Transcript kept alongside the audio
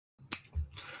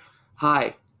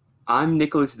Hi, I'm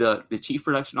Nicholas Duck, the Chief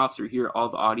Production Officer here at All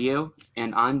the Audio,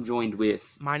 and I'm joined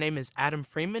with... My name is Adam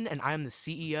Freeman, and I am the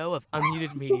CEO of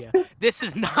Unmuted Media. This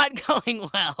is not going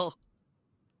well.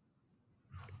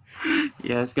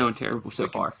 Yeah, it's going terrible so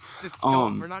far.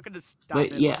 We're not going to stop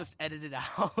it. Yeah. We'll just edit it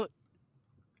out.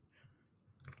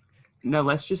 No,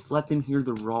 let's just let them hear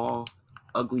the raw,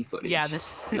 ugly footage. Yeah,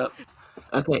 this... Yep.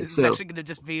 Okay, this is actually going to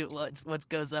just be what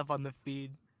goes up on the feed.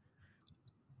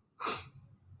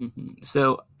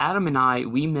 So, Adam and I,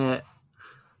 we met,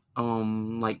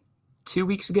 like 2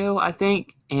 weeks ago, I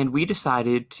think, and we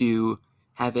decided to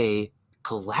have a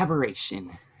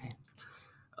collaboration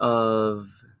of...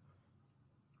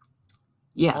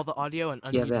 Yeah. All the Audio and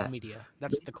Unmuted Media.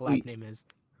 That's what the collab name is.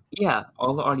 Yeah,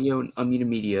 All the Audio and Unmuted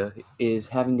Media is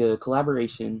having a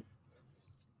collaboration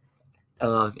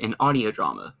of an audio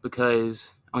drama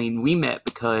because, we met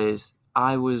because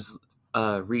I was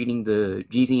reading the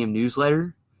GZM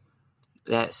newsletter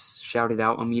that shouted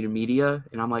out Unmuted Media,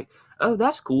 and I'm like, oh,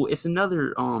 that's cool. It's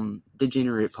another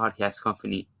degenerate podcast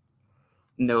company.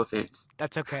 No offense.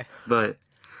 That's okay. But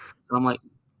I'm like,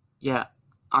 yeah,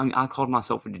 I called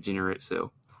myself a degenerate,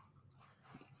 so...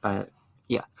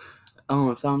 yeah.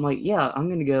 So I'm like, yeah, I'm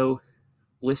gonna go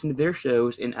listen to their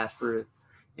shows and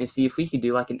see if we could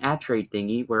do like an ad trade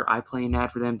thingy where I play an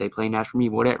ad for them, they play an ad for me,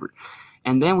 whatever.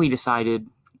 And then we decided,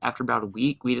 after about a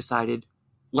week, let's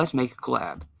make a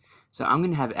collab. So I'm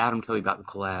gonna have Adam tell you about the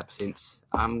collab since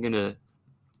I'm gonna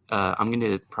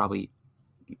probably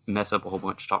mess up a whole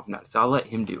bunch talking about it. So I'll let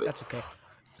him do it. That's okay.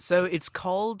 So it's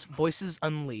called Voices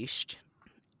Unleashed,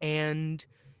 and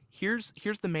here's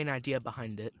the main idea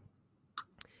behind it.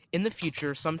 In the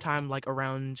future, sometime like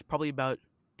around probably about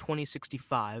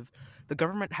 2065, the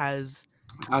government has...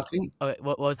 I think...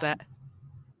 what was that?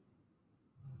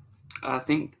 I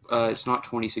think it's not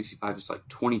 2065, it's like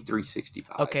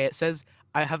 2365. Okay, it says...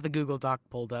 I have the Google Doc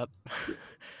pulled up,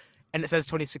 and it says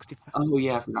 2065. Oh,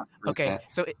 yeah, I forgot. Okay, that.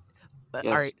 so... Yes,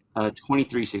 all right.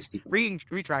 2365.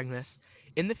 Retrying this.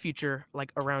 In the future,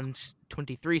 like around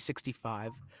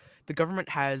 2365... the government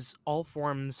has all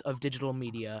forms of digital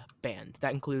media banned.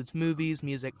 That includes movies,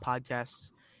 music,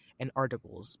 podcasts, and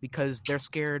articles, because they're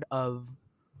scared of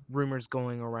rumors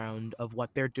going around of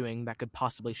what they're doing that could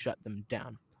possibly shut them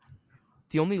down.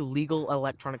 The only legal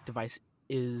electronic device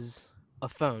is a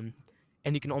phone,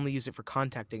 and you can only use it for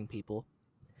contacting people.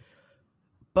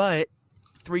 But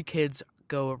 3 kids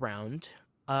go around.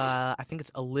 I think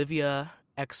it's Olivia,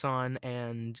 Exxon,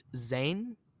 and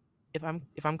Zane, if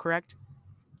I'm correct.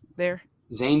 There.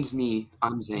 Zane's me.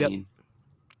 I'm Zane. Yep.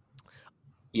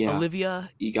 Yeah. Olivia.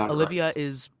 You got it. Olivia right.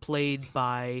 is played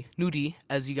by Nudie,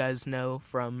 as you guys know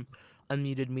from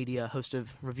Unmuted Media, host of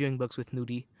Reviewing Books with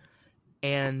Nudie,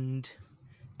 and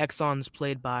Exxon's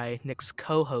played by Nick's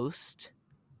co-host,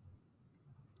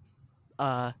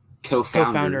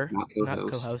 co-founder, not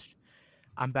co-host.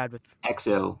 I'm bad with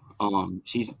EXO.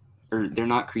 They're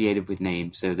not creative with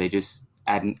names, so they just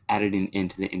added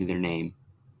into the end of their name.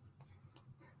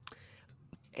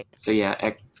 So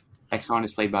yeah, Exxon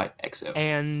is played by EXO.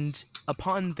 And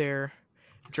upon their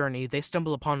journey, they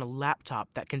stumble upon a laptop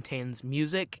that contains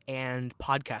music and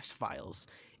podcast files,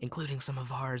 including some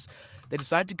of ours. They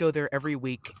decide to go there every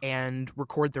week and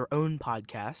record their own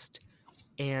podcast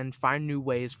and find new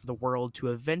ways for the world to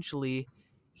eventually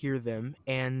hear them.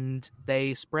 And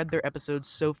they spread their episodes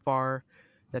so far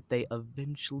that they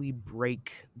eventually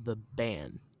break the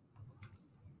ban.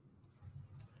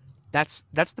 That's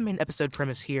the main episode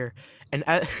premise here, and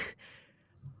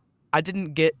I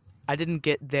didn't get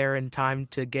there in time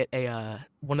to get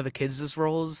one of the kids'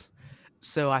 roles,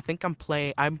 so I think I'm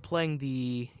playing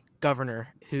the governor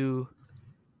who...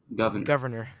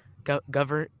 Governor.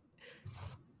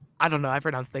 I don't know, I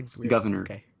pronounce things weird. Governor.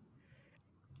 Okay.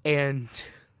 And...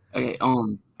 Okay,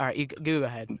 all right, you go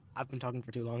ahead. I've been talking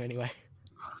for too long anyway.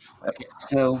 Okay,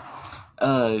 so,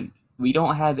 we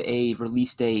don't have a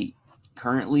release date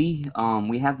currently.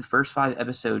 We have the first 5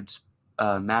 episodes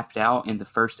mapped out and the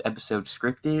first episode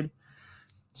scripted.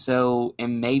 So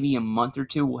in maybe a month or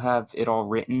 2, we'll have it all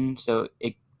written. So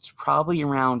it's probably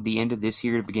around the end of this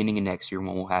year, beginning of next year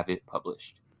when we'll have it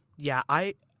published. Yeah,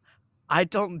 I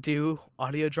don't do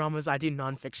audio dramas. I do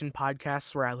nonfiction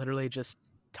podcasts where I literally just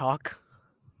talk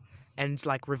and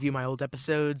like review my old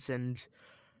episodes. And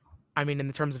I mean, in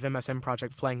the terms of MSM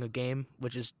Project, playing a game,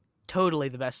 which is totally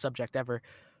the best subject ever.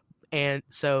 And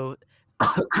so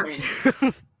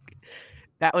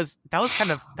that was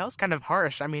kind of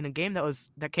harsh. I mean, a game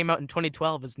that came out in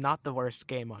 2012 is not the worst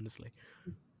game, honestly.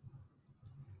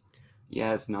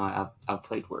 Yeah, it's not. I've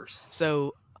played worse.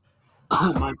 So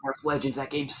Minecraft Legends, that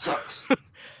game sucks.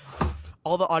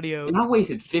 all the audio. And I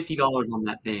wasted $50 on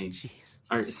that thing. Jeez.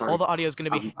 All right, sorry. All the audio is going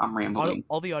to be. I'm rambling.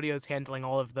 All the audio is handling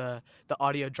all of the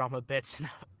audio drama bits, and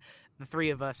the three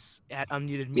of us at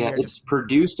Unmuted Media. Yeah, it's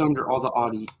produced under all the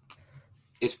audio.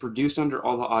 It's produced under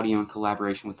all the audio in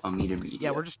collaboration with Unmuted Media.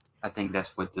 Yeah, I think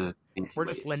that's what we're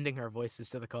just lending our voices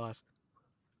to the cause.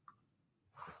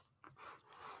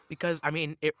 Because I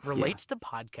mean, it relates to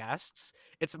podcasts.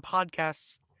 It's a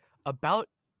podcast about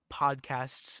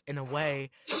podcasts in a way,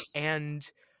 and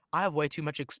I have way too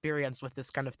much experience with this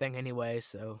kind of thing anyway,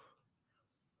 so.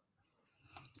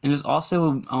 And it's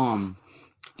also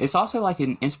like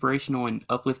an inspirational and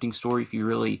uplifting story if you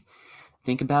really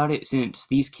think about it, since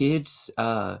these kids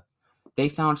they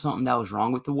found something that was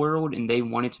wrong with the world and they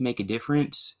wanted to make a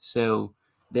difference, so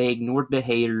they ignored the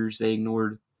haters, they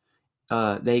ignored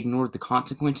the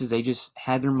consequences. They just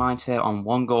had their mindset on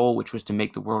one goal, which was to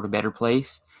make the world a better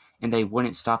place, and they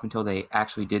wouldn't stop until they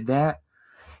actually did that.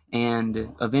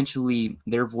 And eventually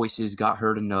their voices got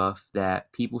heard enough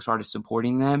that people started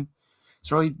supporting them.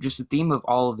 So really just the theme of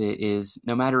all of it is,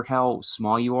 no matter how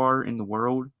small you are in the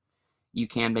world, you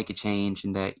can make a change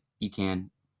and that you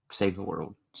can save the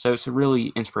world. So it's a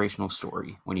really inspirational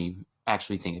story when you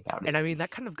actually think about it. And I mean,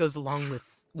 that kind of goes along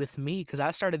with me, because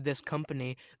I started this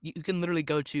company. You can literally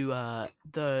go to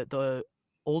the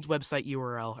old website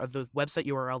URL, or the website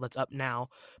URL that's up now,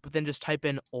 but then just type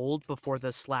in old before the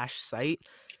 /site.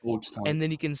 Old site. And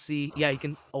then you can see,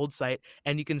 old site,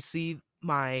 and you can see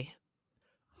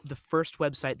the first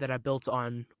website that I built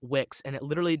on Wix, and it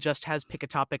literally just has Pick a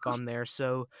Topic on there.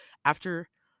 So after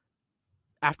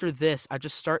this, I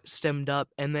just stemmed up,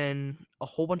 and then a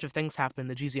whole bunch of things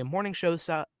happened. The GZM Morning Show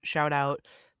shout out,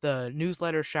 the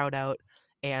newsletter shout out,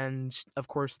 and of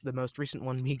course the most recent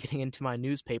one, me getting into my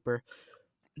newspaper.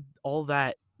 All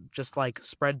that just like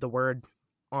spread the word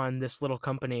on this little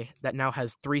company that now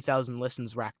has 3,000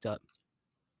 listens racked up.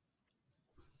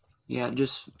 Yeah,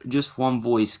 just one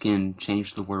voice can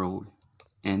change the world,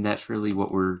 and that's really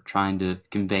what we're trying to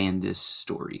convey in this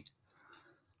story.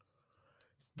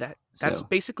 That's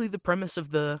basically the premise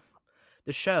of the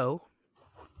show.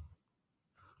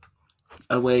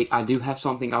 Oh wait, I do have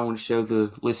something I want to show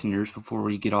the listeners before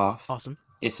we get off. Awesome.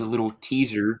 It's a little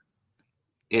teaser.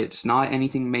 It's not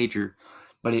anything major,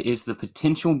 but it is the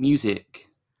potential music,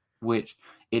 which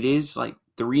it is like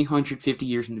 350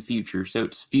 years in the future, so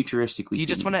it's futuristically.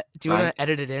 Do you want to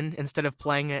edit it in instead of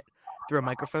playing it through a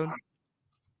microphone?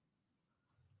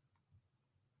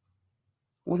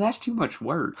 Well, that's too much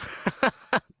work.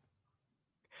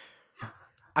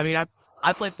 I mean,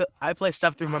 I play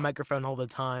stuff through my microphone all the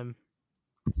time.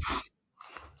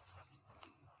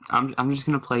 I'm just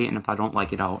gonna play it, and if I don't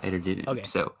like it, I'll edit it in. Okay.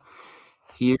 So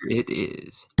here it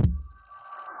is.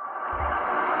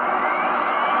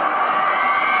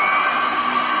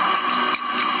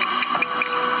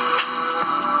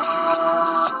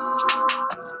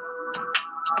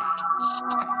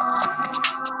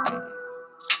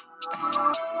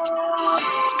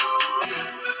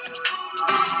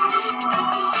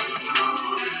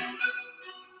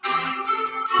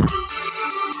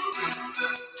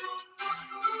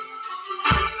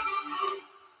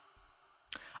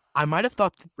 I might have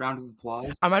thought Round of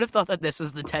applause. I might have thought that this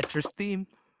was the Tetris theme,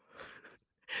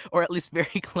 or at least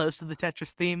very close to the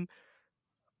Tetris theme.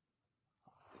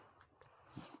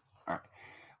 All right.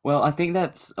 Well, I think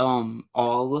that's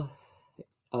all.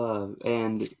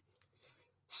 And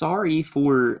sorry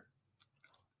for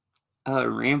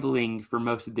rambling for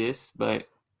most of this, but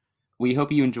we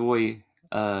hope you enjoy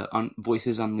on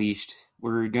Voices Unleashed.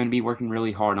 We're going to be working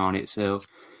really hard on it, so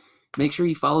make sure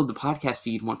you follow the podcast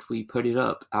feed once we put it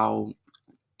up. I'll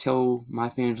tell my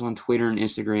fans on Twitter and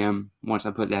Instagram once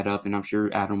I put that up, and I'm sure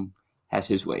Adam has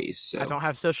his ways. So I don't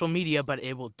have social media, but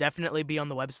it will definitely be on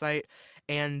the website.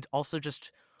 And also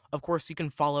just, of course, you can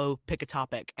follow Pick a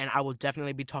Topic, and I will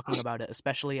definitely be talking about it,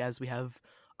 especially as we have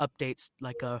updates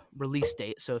like a release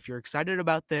date. So if you're excited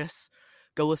about this,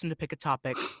 go listen to Pick a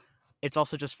Topic. It's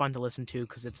also just fun to listen to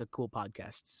because it's a cool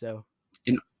podcast. So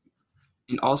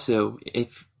and also,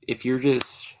 if you're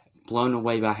just blown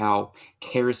away by how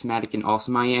charismatic and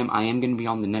awesome I am going to be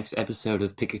on the next episode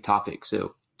of Pick a Topic.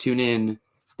 So tune in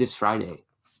this Friday.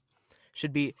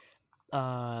 Should be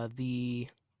what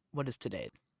is today?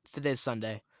 Today's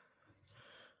Sunday.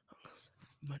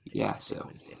 Monday, yeah, Tuesday, so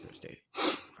Wednesday, Thursday.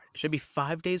 Should be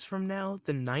 5 days from now,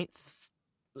 the 9th.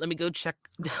 Let me go check,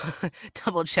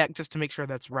 double check just to make sure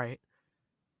that's right.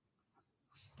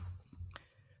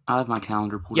 I have my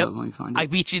calendar pulled up. Let me find it. I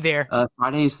beat you there.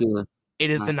 Friday is the... It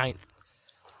is the 9th.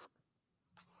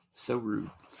 So rude.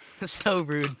 So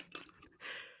rude.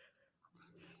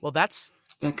 Well, that's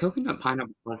That coconut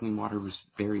pineapple sparkling water was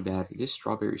very bad. This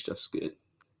strawberry stuff's good.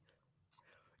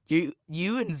 You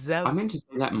and Zeb. I meant to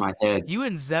say that in my head. You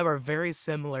and Zeb are very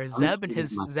similar. Zeb and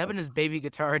his baby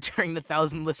guitar during the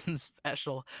 1,000 Listens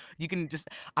special.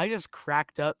 I just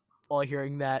cracked up while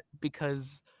hearing that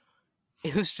because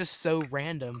it was just so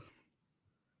random.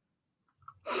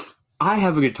 I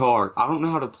have a guitar. I don't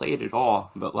know how to play it at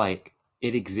all, but like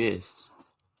it exists.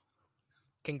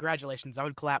 Congratulations. I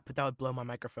would clap, but that would blow my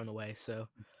microphone away, so.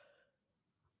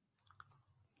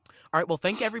 All right, well,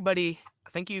 thank everybody.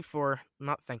 Thank you for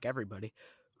not thank everybody.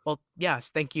 Well,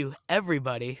 yes, thank you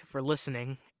everybody for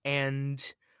listening, and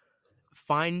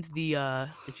find the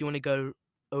if you want to go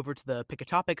over to the Pick a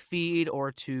Topic feed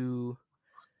or to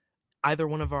either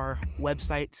one of our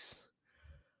websites,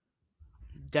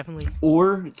 definitely.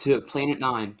 Or to Planet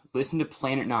 9. Listen to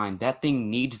Planet 9. That thing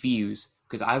needs views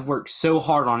because I've worked so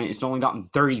hard on it. It's only gotten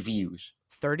 30 views.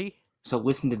 30? So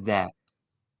listen to that.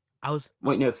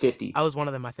 Wait, no, 50. I was one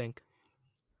of them, I think.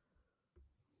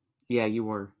 Yeah, you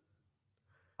were.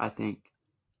 I think.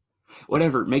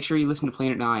 Whatever. Make sure you listen to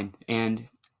Planet 9. And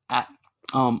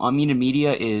Unmuted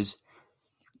Media is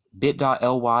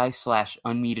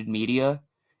bit.ly/unmuted media.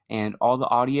 And all the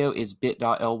audio is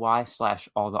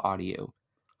bit.ly/all the audio.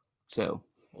 So.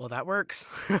 Well, that works.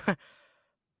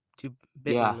 2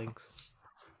 bit.ly links.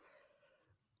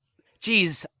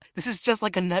 Jeez, this is just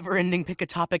like a never-ending Pick a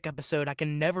Topic episode. I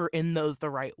can never end those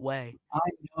the right way. I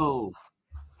know.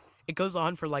 It goes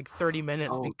on for like 30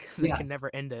 minutes because I can never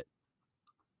end it.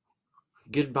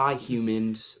 Goodbye,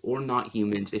 humans or not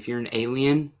humans. If you're an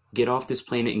alien, get off this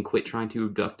planet and quit trying to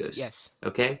abduct us. Yes.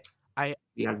 Okay? I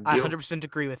 100%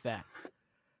 agree with that.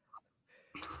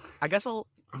 I guess I'm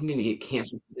going to get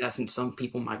canceled for that, and some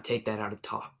people might take that out of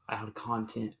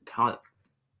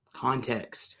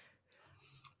context.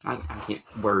 I can't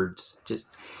words. Just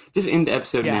end the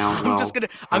episode now.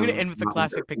 I'm gonna end with the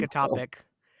classic Pick a Topic.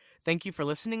 Thank you for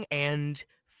listening and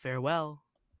farewell.